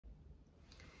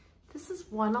This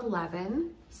is 111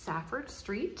 Safford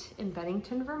Street in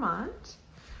Bennington, Vermont.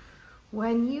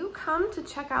 When you come to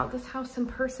check out this house in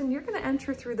person, you're gonna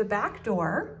enter through the back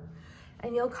door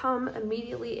and you'll come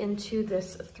immediately into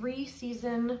this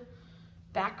 3-season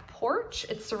back porch.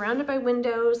 It's surrounded by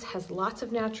windows, has lots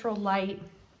of natural light.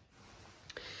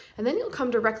 And then you'll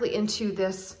come directly into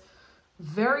this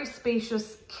very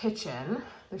spacious kitchen.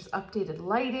 There's updated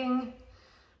lighting.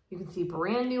 You can see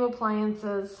brand new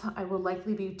appliances. I will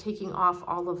likely be taking off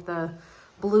all of the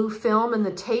blue film and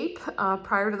the tape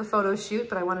prior to the photo shoot,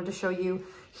 but I wanted to show you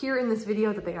here in this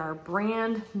video that they are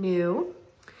brand new.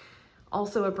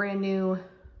 Also a brand new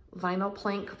vinyl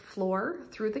plank floor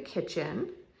through the kitchen.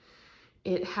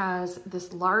 It has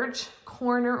this large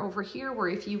corner over here where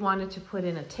if you wanted to put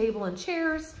in a table and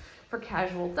chairs for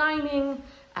casual dining,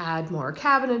 add more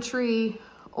cabinetry,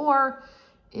 or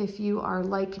if you are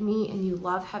like me and you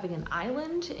love having an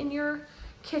island in your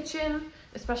kitchen,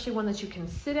 especially one that you can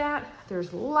sit at,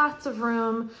 there's lots of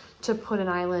room to put an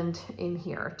island in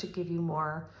here to give you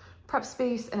more prep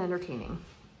space and entertaining.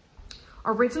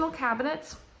 Original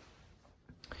cabinets,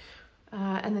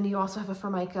 and then you also have a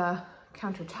Formica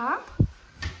countertop.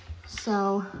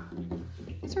 So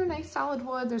these are nice solid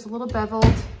wood. There's a little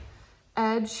beveled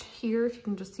edge here, if you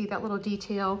can just see that little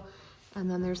detail. And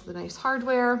then there's the nice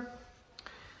hardware.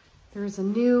 There's a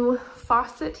new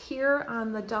faucet here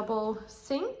on the double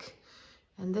sink,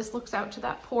 and this looks out to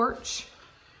that porch.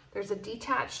 There's a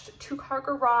detached 2-car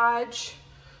garage,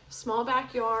 small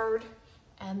backyard,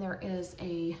 and there is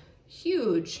a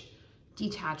huge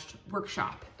detached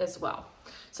workshop as well.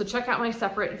 So check out my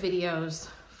separate videos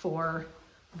for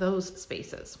those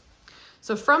spaces.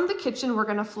 So from the kitchen, we're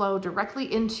gonna flow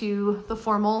directly into the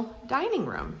formal dining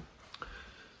room.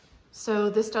 So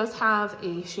this does have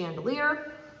a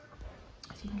chandelier.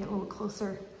 If you can get a little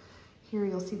closer here,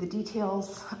 you'll see the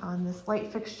details on this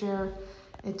light fixture.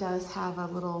 It does have a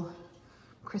little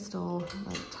crystal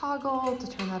light toggle to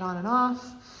turn that on and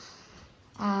off.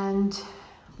 And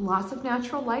lots of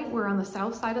natural light. We're on the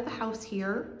south side of the house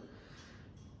here.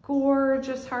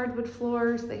 Gorgeous hardwood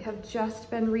floors. They have just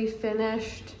been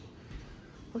refinished.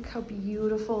 Look how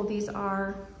beautiful these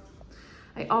are.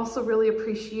 I also really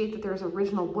appreciate that there's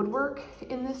original woodwork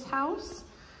in this house.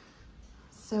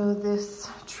 So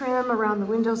this trim around the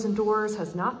windows and doors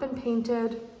has not been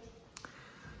painted.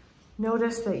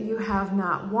 Notice that you have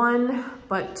not one,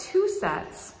 but 2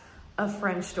 sets of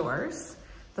French doors.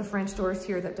 The French doors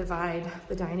here that divide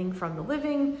the dining from the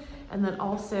living, and then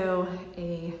also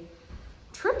a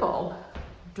triple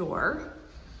door.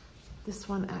 This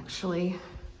one actually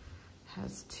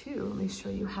has 2. Let me show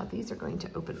you how these are going to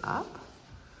open up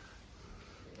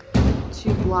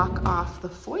to block off the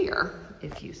foyer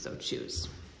if you so choose.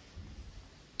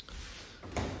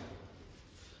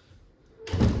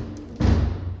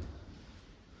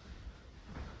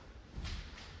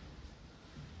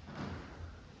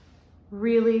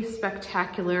 Really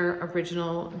spectacular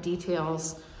original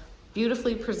details,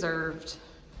 beautifully preserved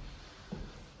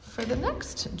for the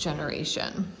next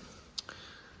generation.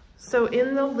 So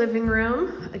in the living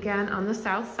room, again on the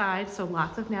south side, so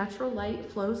lots of natural light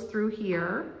flows through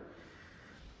here.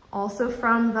 Also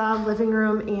from the living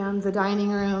room and the dining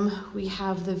room, we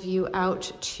have the view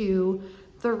out to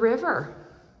the river.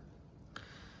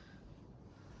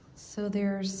 So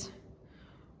there's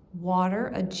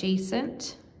water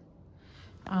adjacent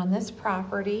on this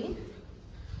property.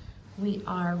 We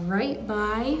are right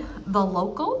by the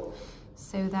local.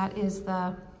 So that is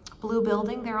the blue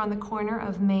building there on the corner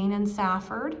of Main and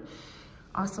Safford.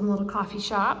 Awesome little coffee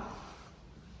shop.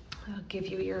 I'll give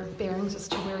you your bearings as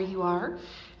to where you are.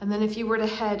 And then if you were to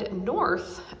head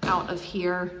north out of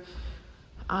here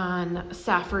on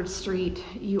Safford Street,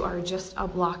 you are just a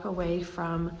block away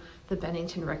from the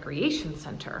Bennington Recreation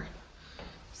Center.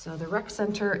 So the rec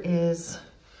center is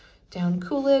down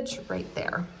Coolidge right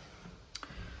there.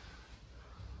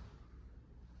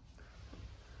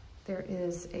 There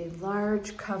is a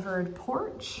large covered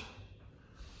porch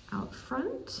out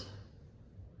front.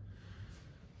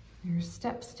 There's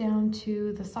steps down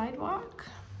to the sidewalk.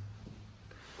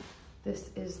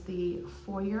 This is the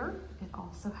foyer. It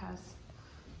also has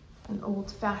an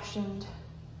old-fashioned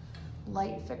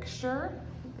light fixture.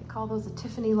 I think they call those a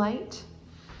Tiffany light.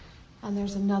 And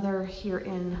there's another here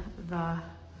in the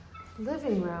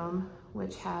living room,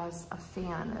 which has a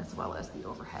fan as well as the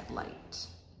overhead light.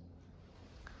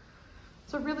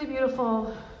 So really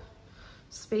beautiful,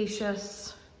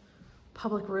 spacious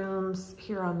public rooms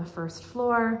here on the first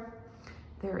floor.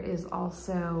 There is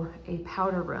also a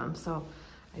powder room. So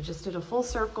I just did a full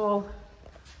circle.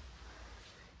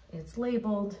 It's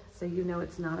labeled, so you know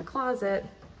it's not a closet.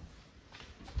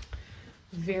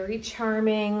 Very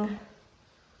charming.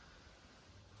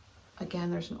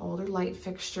 Again, there's an older light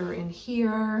fixture in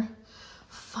here.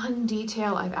 Fun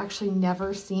detail, I've actually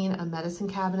never seen a medicine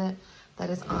cabinet that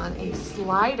is on a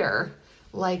slider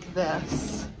like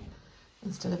this.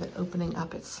 Instead of it opening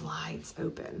up, it slides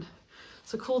open.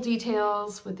 So cool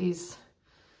details with these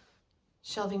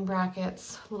shelving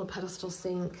brackets, little pedestal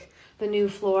sink. The new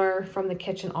floor from the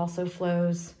kitchen also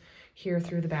flows here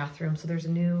through the bathroom. So there's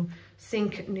a new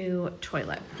sink, new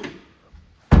toilet.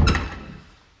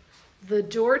 The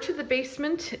door to the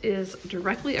basement is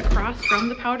directly across from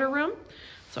the powder room.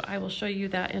 So I will show you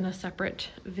that in a separate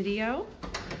video.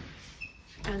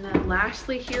 And then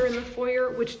lastly here in the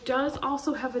foyer, which does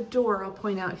also have a door, I'll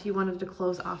point out if you wanted to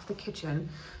close off the kitchen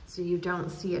so you don't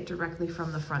see it directly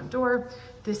from the front door.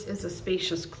 This is a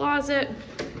spacious closet.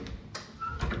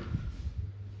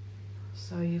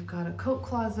 So you've got a coat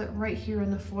closet right here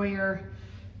in the foyer,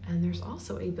 and there's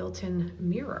also a built-in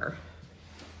mirror.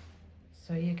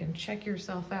 So you can check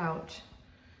yourself out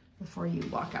before you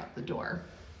walk out the door.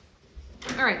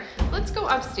 All right, let's go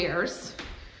upstairs.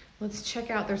 Let's check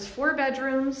out, there's 4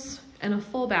 bedrooms and a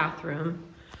full bathroom.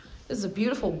 This is a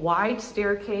beautiful wide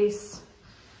staircase.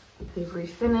 They've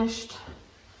refinished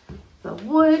the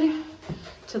wood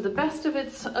to the best of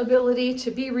its ability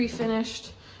to be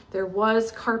refinished. There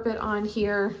was carpet on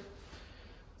here.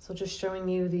 So just showing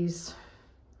you these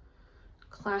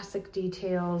classic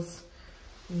details.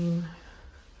 I mean,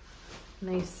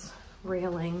 nice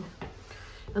railing.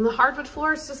 And the hardwood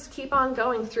floors just keep on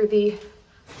going through the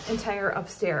entire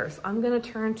upstairs. I'm gonna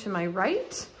turn to my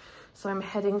right. So I'm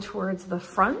heading towards the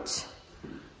front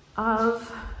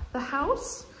of the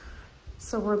house.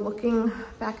 So we're looking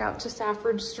back out to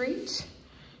Safford Street.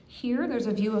 Here, there's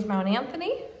a view of Mount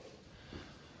Anthony.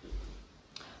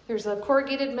 There's a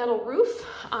corrugated metal roof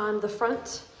on the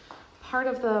front part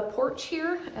of the porch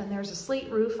here, and there's a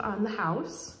slate roof on the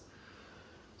house.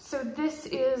 So this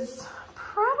is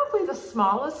probably the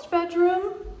smallest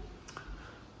bedroom.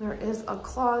 There is a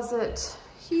closet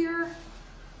here,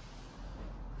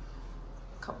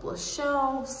 a couple of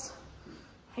shelves,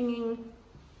 hanging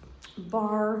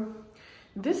bar.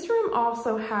 This room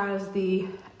also has the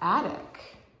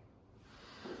attic.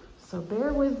 So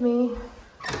bear with me.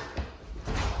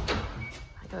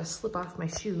 I gotta slip off my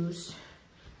shoes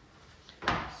so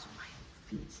my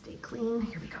feet stay clean.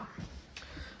 Here we go.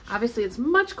 Obviously it's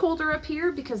much colder up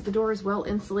here because the door is well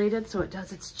insulated, so it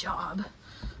does its job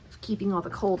of keeping all the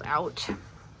cold out.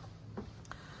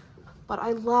 But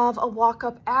I love a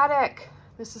walk-up attic.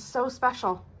 This is so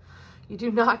special. You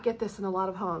do not get this in a lot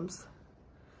of homes.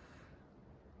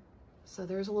 So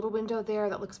there's a little window there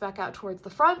that looks back out towards the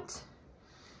front.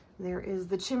 There is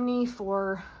the chimney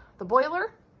for the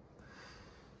boiler.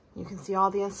 You can see all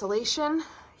the insulation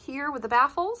here with the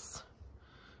baffles.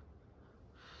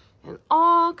 And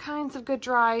all kinds of good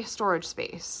dry storage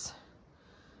space.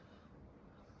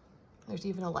 There's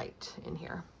even a light in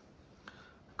here.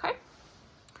 Okay,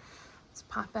 let's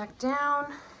pop back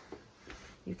down.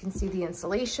 You can see the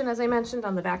insulation, as I mentioned,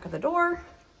 on the back of the door.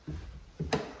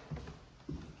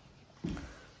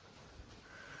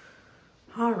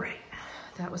 All right,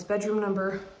 that was bedroom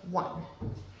number 1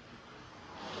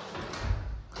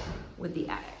 with the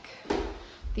attic.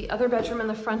 The other bedroom in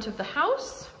the front of the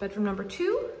house, bedroom number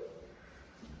 2.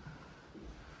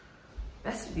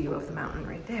 Best view of the mountain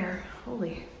right there,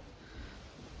 holy.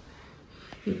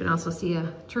 You can also see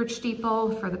a church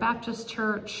steeple for the Baptist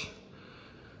church.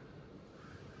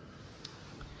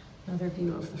 Another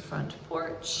view of the front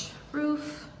porch,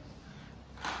 roof.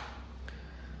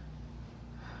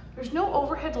 There's no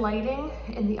overhead lighting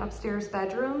in the upstairs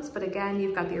bedrooms, but again,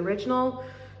 you've got the original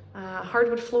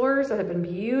hardwood floors that have been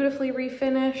beautifully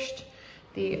refinished.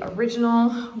 The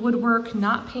original woodwork,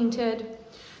 not painted.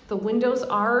 The windows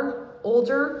are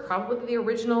older, probably the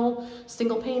original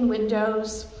single pane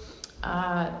windows.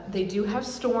 They do have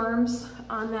storms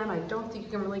on them. I don't think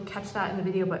you can really catch that in the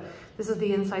video, but this is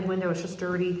the inside window. It's just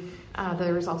dirty.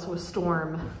 There is also a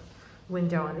storm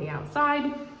window on the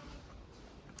outside.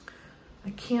 I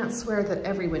can't swear that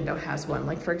every window has one.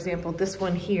 Like for example, this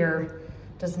one here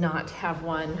does not have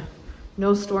one.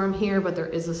 No storm here, but there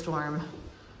is a storm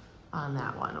on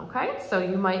that one, okay? So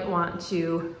you might want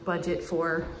to budget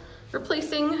for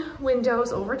replacing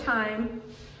windows over time.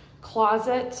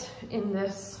 Closet in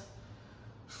this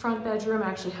front bedroom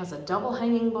actually has a double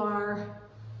hanging bar,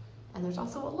 and there's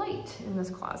also a light in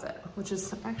this closet, which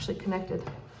is actually connected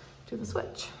to the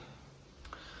switch.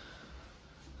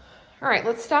 All right,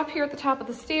 let's stop here at the top of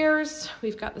the stairs.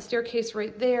 We've got the staircase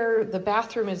right there. The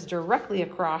bathroom is directly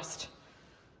across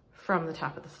from the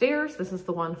top of the stairs. This is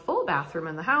the one full bathroom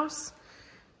in the house.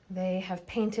 They have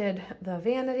painted the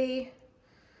vanity.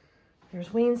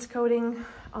 There's wainscoting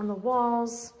on the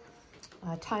walls,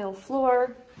 tile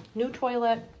floor, new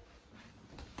toilet.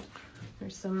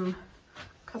 There's some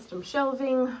custom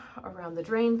shelving around the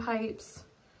drain pipes.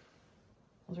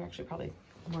 Those are actually probably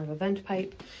more of a vent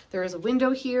pipe. There is a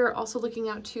window here, also looking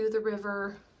out to the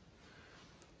river.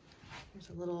 There's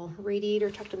a little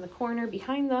radiator tucked in the corner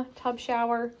behind the tub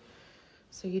shower.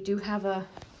 So you do have a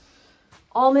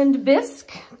almond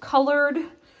bisque colored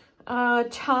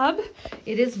tub.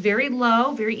 It is very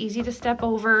low, very easy to step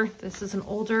over. This is an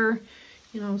older,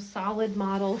 solid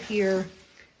model here.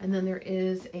 And then there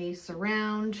is a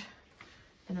surround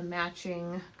and a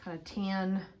matching kind of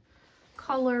tan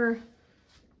color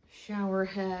shower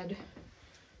head,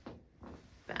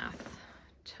 bath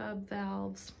tub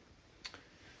valves.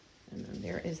 And then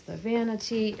there is the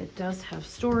vanity. It does have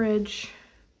storage.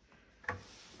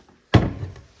 Okay.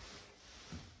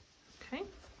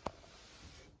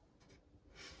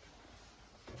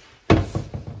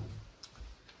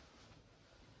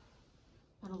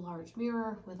 And a large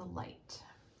mirror with a light.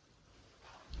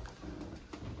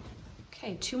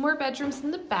 Okay, 2 more bedrooms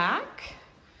in the back.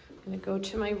 I'm gonna go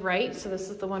to my right. So this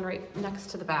is the one right next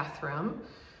to the bathroom.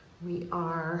 We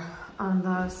are on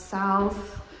the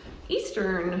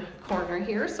southeastern corner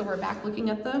here. So we're back looking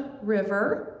at the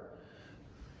river.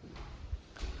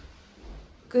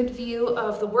 Good view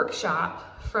of the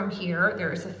workshop from here.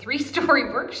 There's a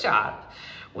 3-story workshop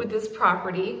with this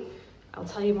property. I'll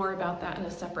tell you more about that in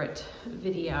a separate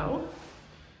video.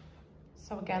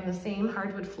 So again, the same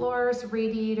hardwood floors,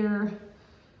 radiator,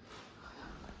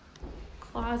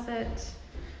 closet.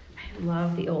 I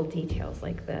love the old details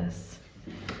like this.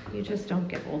 You just don't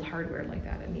get old hardware like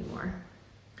that anymore.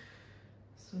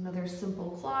 So another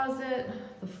simple closet.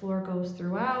 The floor goes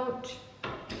throughout.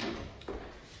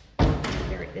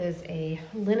 There is a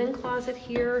linen closet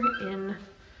here in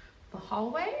the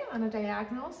hallway on a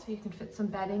diagonal, so you can fit some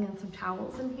bedding and some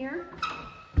towels in here.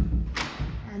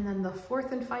 And then the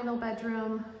 4th and final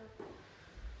bedroom.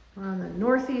 We're on the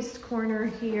northeast corner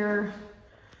here.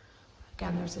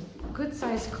 Again, there's a good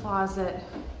sized closet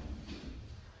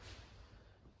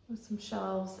with some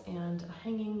shelves and a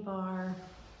hanging bar.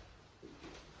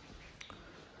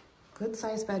 Good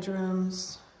sized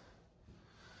bedrooms.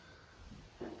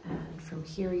 And from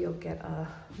here, you'll get a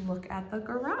look at the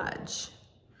garage.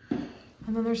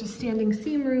 And then there's a standing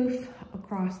seam roof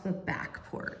across the back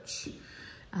porch.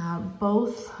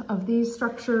 Both of these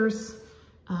structures,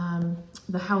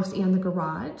 the house and the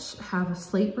garage, have a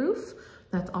slate roof.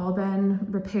 That's all been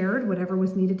repaired. Whatever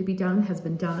was needed to be done has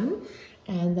been done.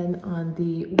 And then on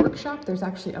the workshop, there's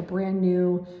actually a brand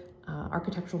new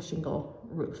architectural shingle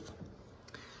roof.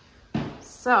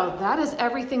 So that is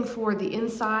everything for the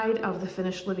inside of the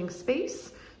finished living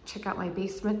space. Check out my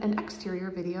basement and exterior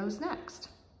videos next.